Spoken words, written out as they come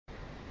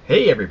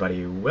Hey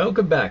everybody,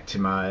 welcome back to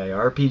my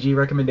RPG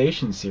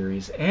recommendation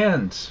series.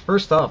 And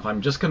first off,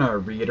 I'm just gonna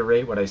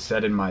reiterate what I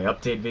said in my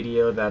update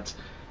video that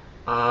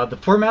the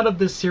format of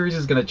this series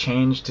is gonna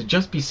change to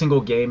just be single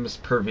games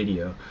per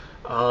video.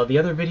 The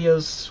other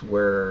videos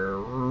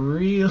were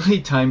really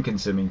time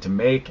consuming to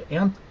make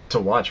and to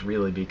watch,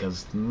 really,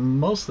 because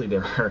mostly they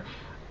were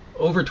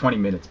over 20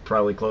 minutes,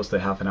 probably close to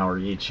half an hour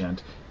each,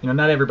 and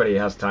not everybody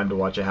has time to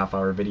watch a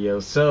half-hour video,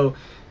 so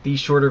these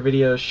shorter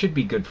videos should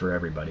be good for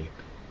everybody.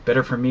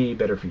 Better for me,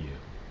 better for you.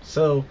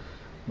 So,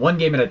 one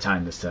game at a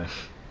time this time.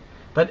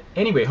 But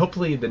anyway,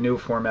 hopefully the new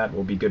format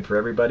will be good for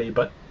everybody,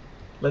 but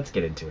let's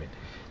get into it.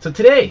 So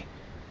today,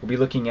 we'll be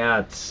looking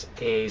at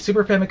a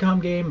Super Famicom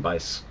game by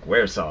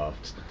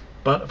Squaresoft.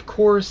 But of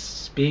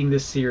course, being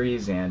this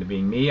series and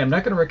being me, I'm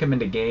not going to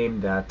recommend a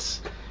game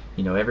that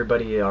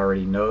everybody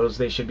already knows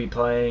they should be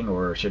playing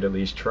or should at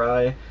least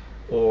try,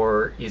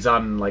 or is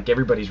on like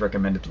everybody's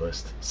recommended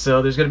list.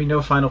 So there's going to be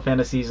no Final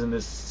Fantasies in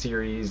this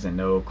series, and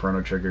no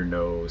Chrono Trigger,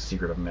 no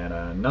Secret of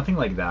Mana, nothing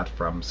like that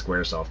from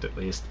Squaresoft at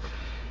least.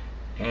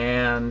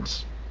 And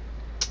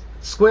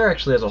Square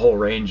actually has a whole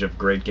range of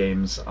great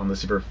games on the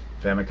Super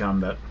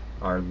Famicom that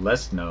are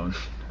less known.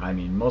 I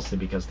mean, mostly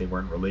because they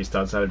weren't released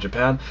outside of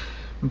Japan,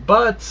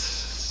 but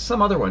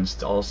some other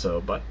ones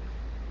also. But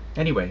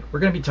anyway, we're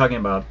going to be talking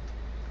about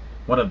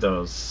one of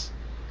those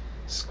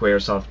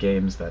Squaresoft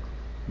games that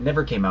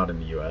never came out in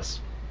the US.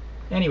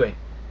 Anyway,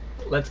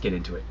 let's get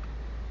into it.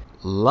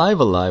 Live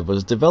Alive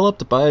was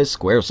developed by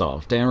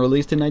Squaresoft and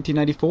released in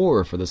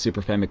 1994 for the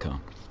Super Famicom.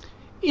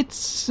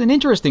 It's an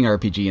interesting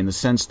RPG in the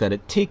sense that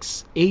it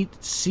takes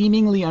 8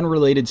 seemingly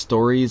unrelated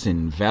stories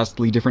in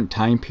vastly different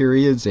time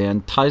periods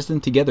and ties them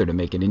together to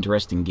make an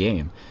interesting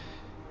game.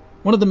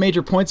 One of the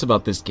major points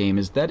about this game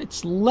is that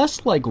it's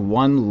less like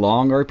one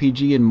long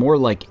RPG and more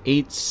like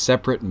 8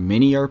 separate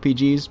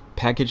mini-RPGs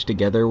packaged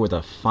together with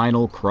a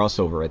final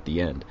crossover at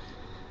the end.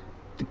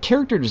 The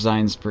character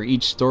designs for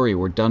each story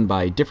were done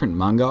by different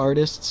manga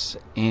artists,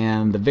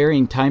 and the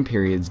varying time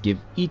periods give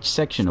each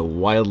section a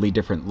wildly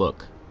different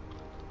look.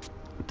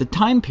 The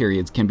time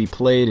periods can be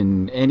played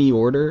in any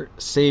order,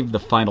 save the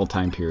final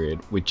time period,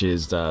 which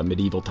is the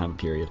medieval time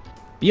period.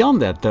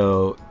 Beyond that,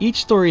 though, each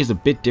story is a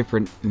bit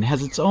different and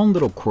has its own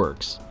little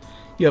quirks.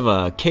 You have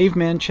a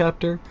caveman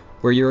chapter,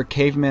 where you're a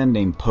caveman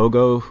named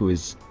Pogo who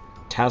is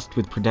tasked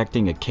with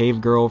protecting a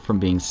cave girl from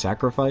being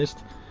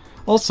sacrificed.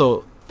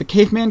 Also, the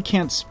caveman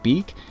can't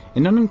speak,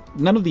 and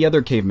none of the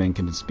other cavemen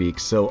can speak,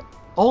 so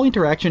all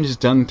interaction is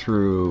done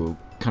through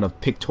kind of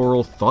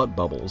pictorial thought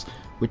bubbles,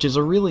 which is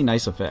a really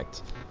nice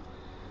effect.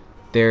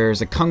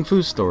 There's a kung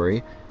fu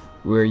story,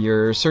 where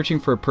you're searching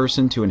for a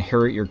person to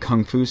inherit your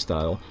kung fu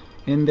style,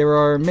 and there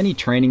are many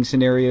training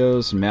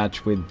scenarios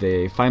matched with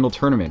a final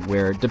tournament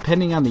where,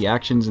 depending on the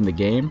actions in the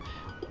game,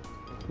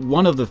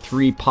 one of the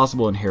 3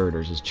 possible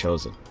inheritors is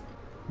chosen.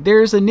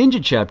 There's a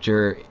ninja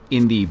chapter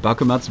in the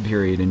Bakumatsu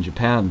period in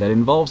Japan that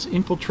involves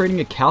infiltrating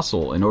a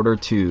castle in order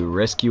to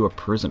rescue a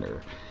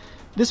prisoner.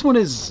 This one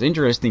is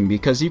interesting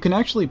because you can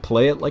actually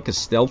play it like a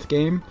stealth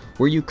game,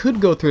 where you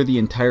could go through the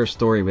entire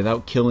story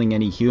without killing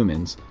any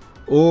humans,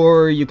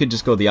 or you could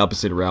just go the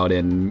opposite route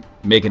and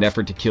make an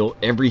effort to kill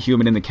every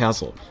human in the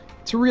castle.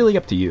 It's really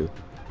up to you.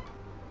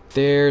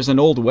 There's an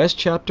Old West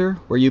chapter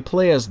where you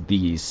play as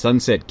the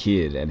Sunset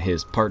Kid and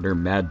his partner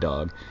Mad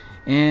Dog,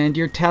 and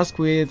you're tasked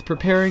with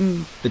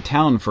preparing the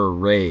town for a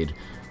raid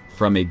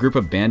from a group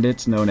of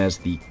bandits known as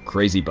the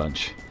Crazy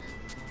Bunch.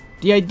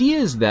 The idea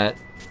is that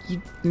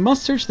you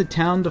must search the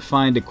town to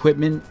find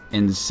equipment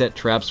and set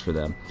traps for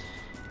them,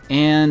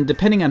 and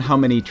depending on how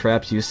many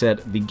traps you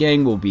set, the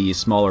gang will be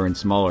smaller and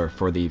smaller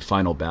for the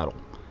final battle.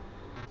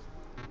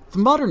 The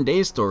modern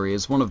day story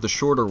is one of the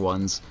shorter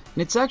ones,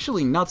 and it's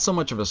actually not so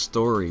much of a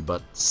story,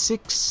 but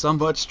 6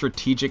 somewhat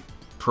strategic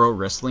pro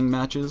wrestling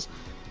matches.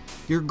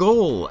 Your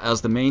goal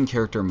as the main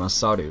character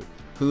Masaru,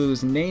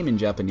 whose name in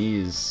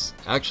Japanese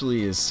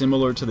actually is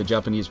similar to the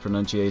Japanese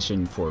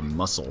pronunciation for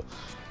muscle,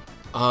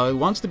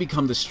 wants to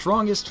become the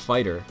strongest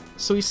fighter,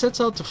 so he sets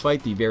out to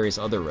fight the various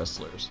other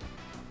wrestlers.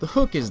 The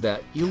hook is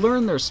that you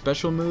learn their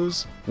special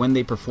moves when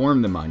they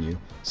perform them on you,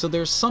 so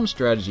there's some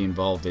strategy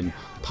involved in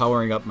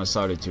powering up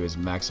Masaru to his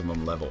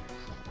maximum level.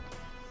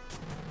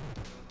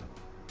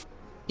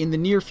 In the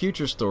near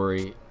future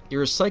story,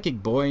 you're a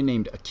psychic boy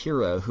named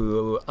Akira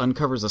who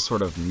uncovers a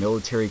sort of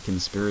military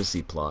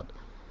conspiracy plot.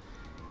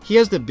 He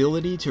has the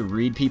ability to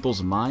read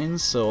people's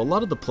minds, so a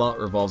lot of the plot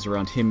revolves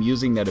around him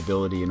using that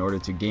ability in order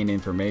to gain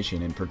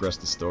information and progress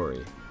the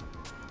story.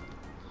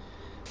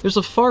 There's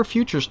a far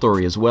future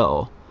story as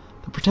well.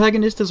 The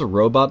protagonist is a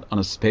robot on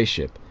a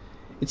spaceship.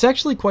 It's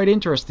actually quite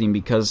interesting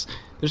because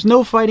there's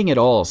no fighting at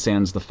all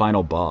sans the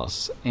final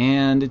boss,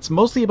 and it's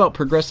mostly about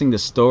progressing the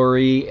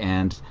story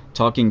and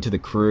talking to the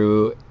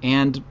crew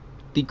and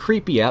the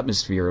creepy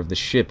atmosphere of the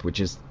ship, which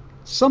is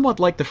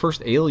somewhat like the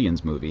first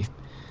Aliens movie.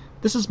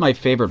 This is my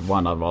favorite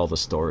one of all the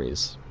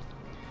stories.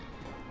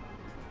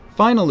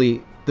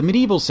 Finally, the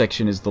medieval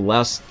section is the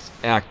last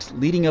act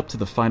leading up to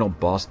the final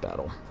boss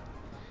battle.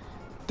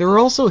 There are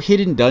also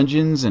hidden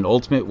dungeons and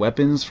ultimate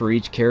weapons for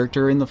each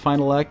character in the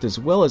final act, as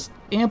well as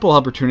ample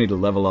opportunity to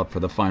level up for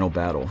the final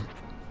battle.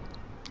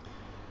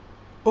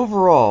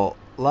 Overall,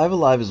 Live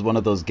Alive is one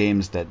of those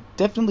games that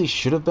definitely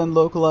should have been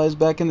localized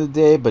back in the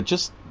day, but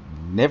just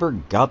never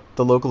got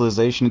the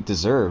localization it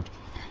deserved.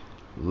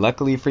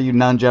 Luckily for you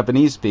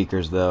non-Japanese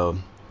speakers, though,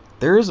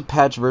 there is a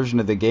patch version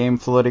of the game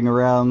floating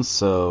around,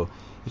 so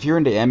if you're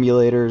into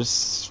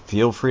emulators,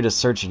 feel free to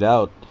search it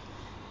out.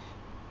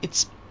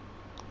 It's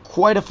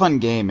quite a fun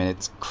game, and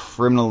it's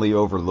criminally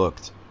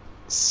overlooked.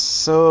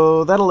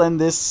 So that'll end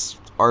this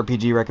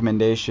RPG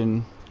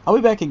recommendation. I'll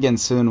be back again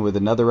soon with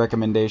another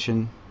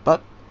recommendation,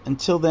 but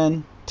until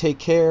then, take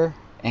care,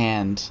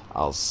 and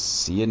I'll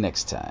see you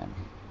next time.